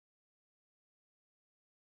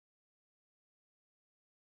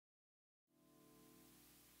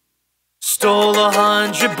Stole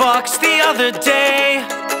 $100 the other day.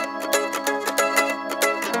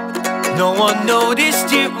 No one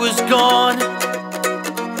noticed it was gone,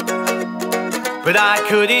 but I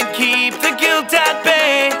couldn't keep the guilt at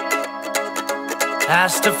bay.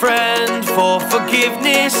 Asked a friend for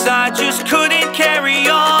forgiveness, I just couldn't carry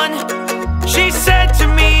on. She said to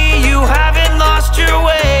me, you haven't lost your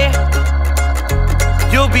way.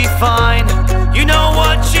 You'll be fine, you know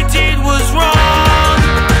what you did was wrong.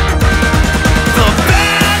 The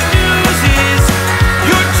bad news is,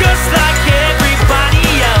 you're just like everybody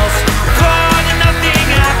else. Flawed and nothing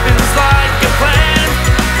happens like you planned.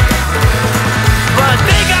 But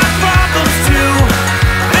they got problems too,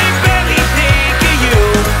 they barely think of you.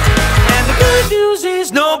 And the good news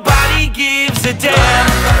is, nobody gives a damn.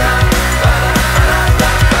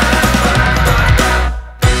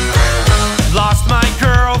 Lost my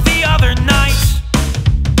girl the other night.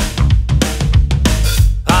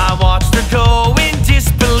 I watched her go in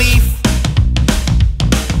disbelief.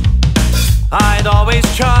 I'd always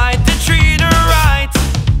tried to treat her right,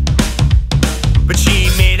 but she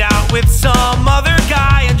made out with some other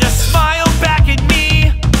guy and just smiled back at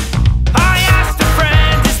me. I asked a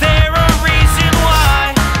friend, is there a reason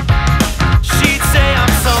why? She'd say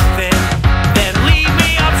I'm something, then leave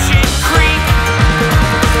me up shit creek.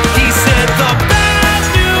 He said the bad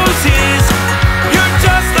news is, you're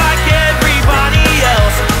just like everybody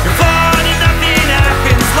else. You're flawed and nothing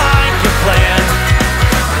happens like you planned.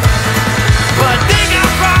 But they got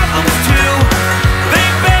problems too, they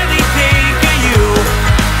barely think of you.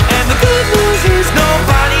 And the good news is,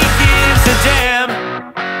 nobody gives a damn.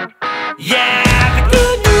 Yeah, the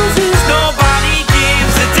good news is, nobody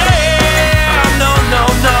gives a damn. No, no,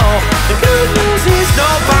 no. The good news is,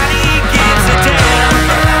 nobody gives a damn.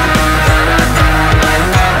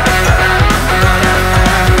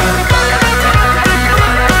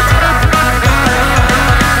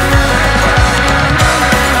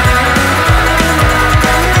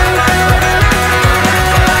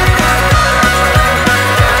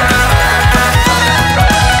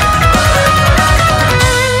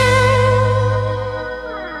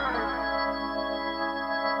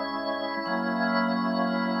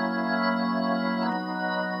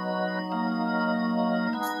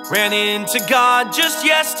 Ran into God just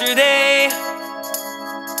yesterday.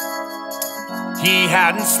 He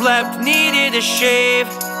hadn't slept, needed a shave.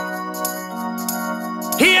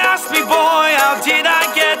 He asked me, boy, how did I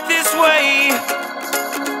get this way?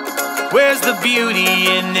 Where's the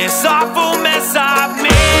beauty in this awful mess I've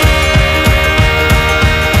made?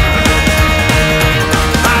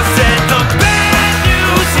 I said the bad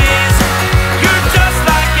news is, you're just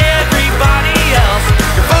like everybody else.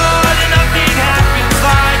 You're flawed and nothing happens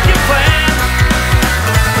like you planned.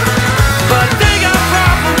 But they got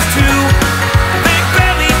problems too, they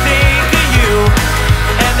barely think of you.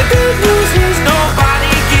 And the good news is,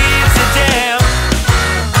 nobody gives a damn.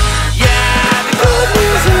 Yeah, the good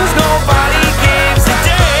news is, nobody gives a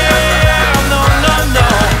damn. No, no, no.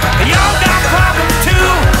 Y'all got problems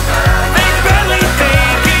too, they barely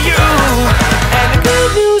think of you. And the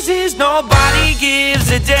good news is, nobody gives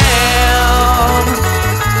a damn.